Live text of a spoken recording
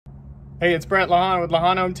Hey, it's Brent Lawhon with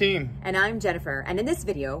Lawhon Home Team. And I'm Jennifer, and in this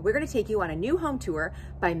video, we're going to take you on a new home tour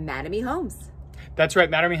by Mattamy Homes. That's right,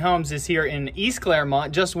 Mattamy Homes is here in East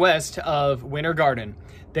Clermont, just west of Winter Garden.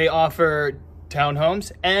 They offer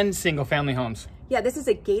townhomes and single-family homes. Yeah, this is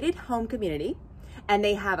a gated home community, and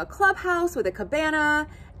they have a clubhouse with a cabana,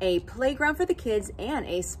 a playground for the kids, and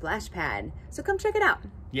a splash pad. So come check it out.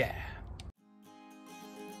 Yeah.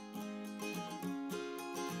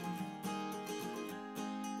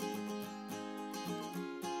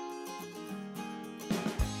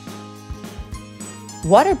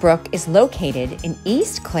 Waterbrook is located in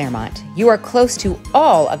East Clermont. You are close to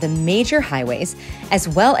all of the major highways, as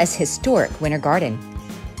well as historic Winter Garden.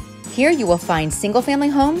 Here you will find single-family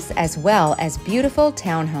homes as well as beautiful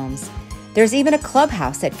townhomes. There's even a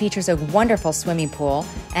clubhouse that features a wonderful swimming pool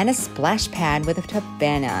and a splash pad with a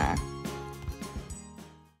cabana.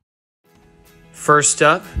 First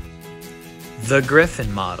up, the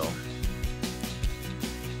Griffin model.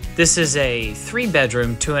 This is a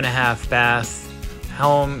 3-bedroom, 2.5 bath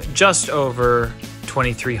home, just over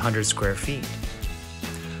 2,300 square feet.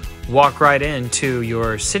 Walk right into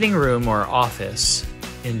your sitting room or office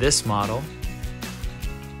in this model.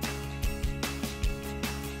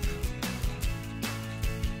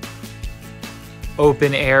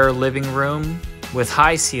 Open air living room with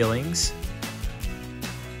high ceilings.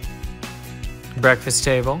 Breakfast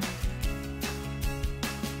table.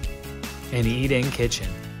 An eat-in kitchen.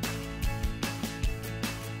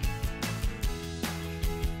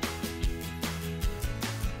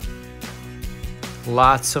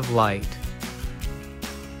 Lots of light.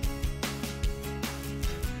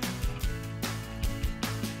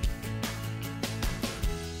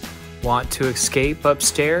 Want to escape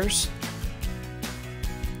upstairs?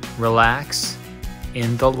 Relax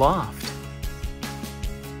in the loft.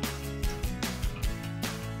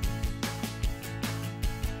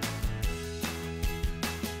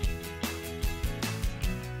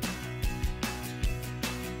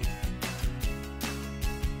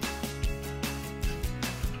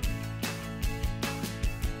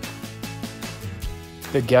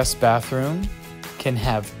 The guest bathroom can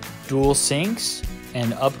have dual sinks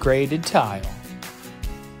and upgraded tile.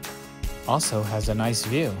 Also has a nice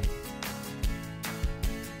view.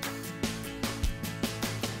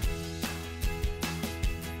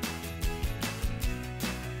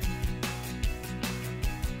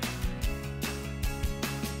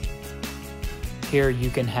 Here you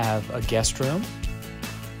can have a guest room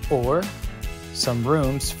or some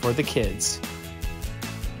rooms for the kids.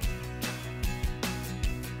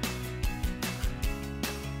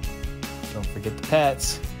 Don't forget the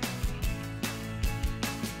pets.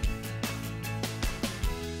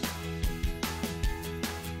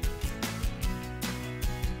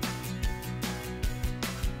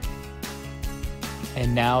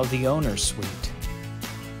 And now the owner's suite.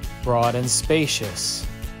 Broad and spacious.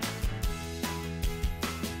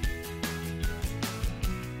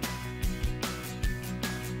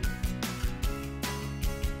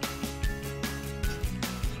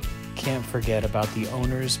 Can't forget about the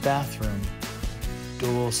owner's bathroom.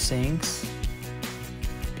 Dual sinks,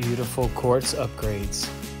 beautiful quartz upgrades.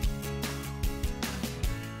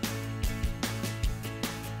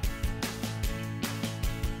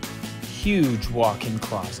 Huge walk-in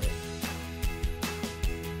closet.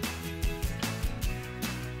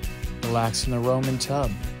 Relax in the Roman tub.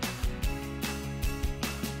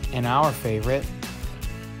 And our favorite,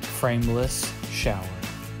 frameless shower.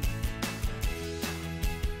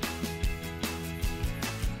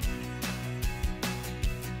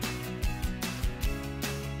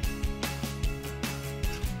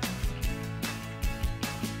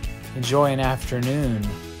 Enjoy an afternoon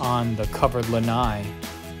on the covered lanai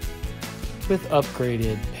with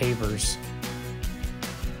upgraded pavers.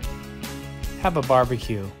 Have a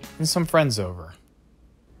barbecue and some friends over.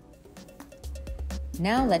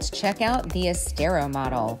 Now let's check out the Estero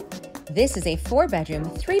model. This is a 4-bedroom,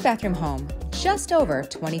 3-bathroom home, just over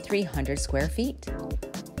 2,300 square feet.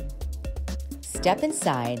 Step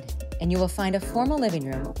inside and you will find a formal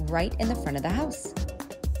living room right in the front of the house.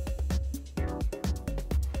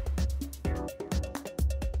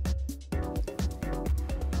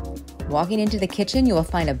 Walking into the kitchen, you will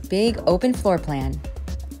find a big open floor plan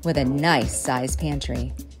with a nice sized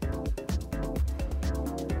pantry.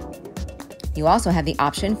 You also have the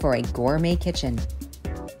option for a gourmet kitchen.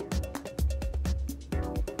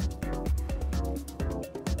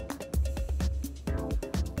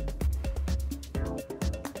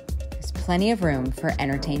 There's plenty of room for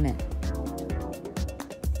entertainment.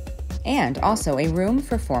 And also a room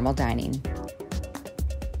for formal dining.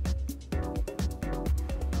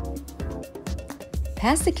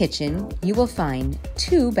 Past the kitchen, you will find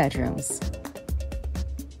 2 bedrooms.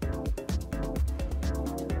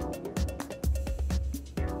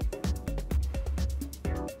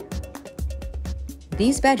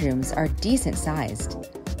 These bedrooms are decent sized.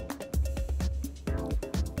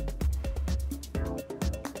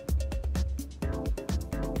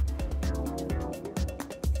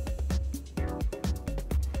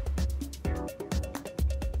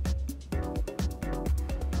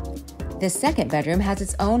 The second bedroom has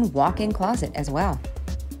its own walk-in closet as well.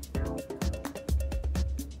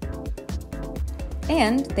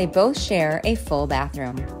 And they both share a full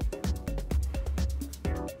bathroom.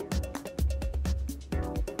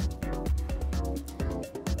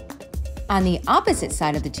 On the opposite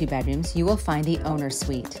side of the 2 bedrooms, you will find the owner's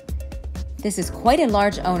suite. This is quite a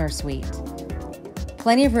large owner's suite.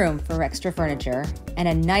 Plenty of room for extra furniture and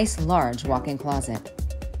a nice large walk-in closet.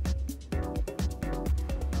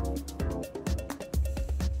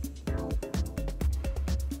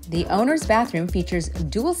 The owner's bathroom features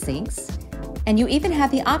dual sinks, and you even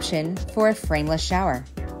have the option for a frameless shower.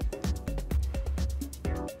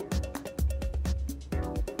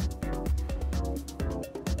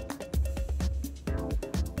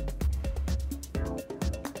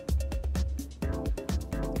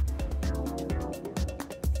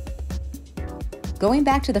 Going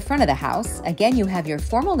back to the front of the house, again you have your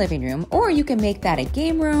formal living room, or you can make that a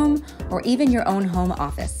game room or even your own home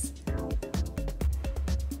office.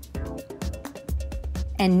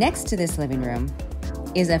 And next to this living room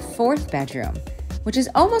is a 4th bedroom, which is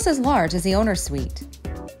almost as large as the owner's suite.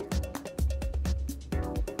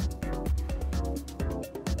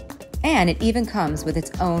 And it even comes with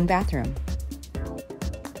its own bathroom.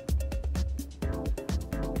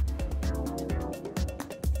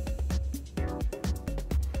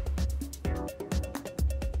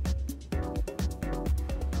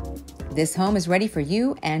 This home is ready for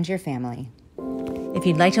you and your family. If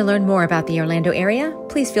you'd like to learn more about the Orlando area,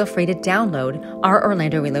 please feel free to download our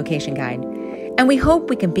Orlando Relocation Guide. And we hope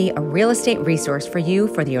we can be a real estate resource for you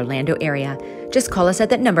for the Orlando area. Just call us at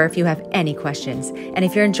that number if you have any questions. And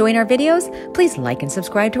if you're enjoying our videos, please like and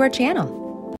subscribe to our channel.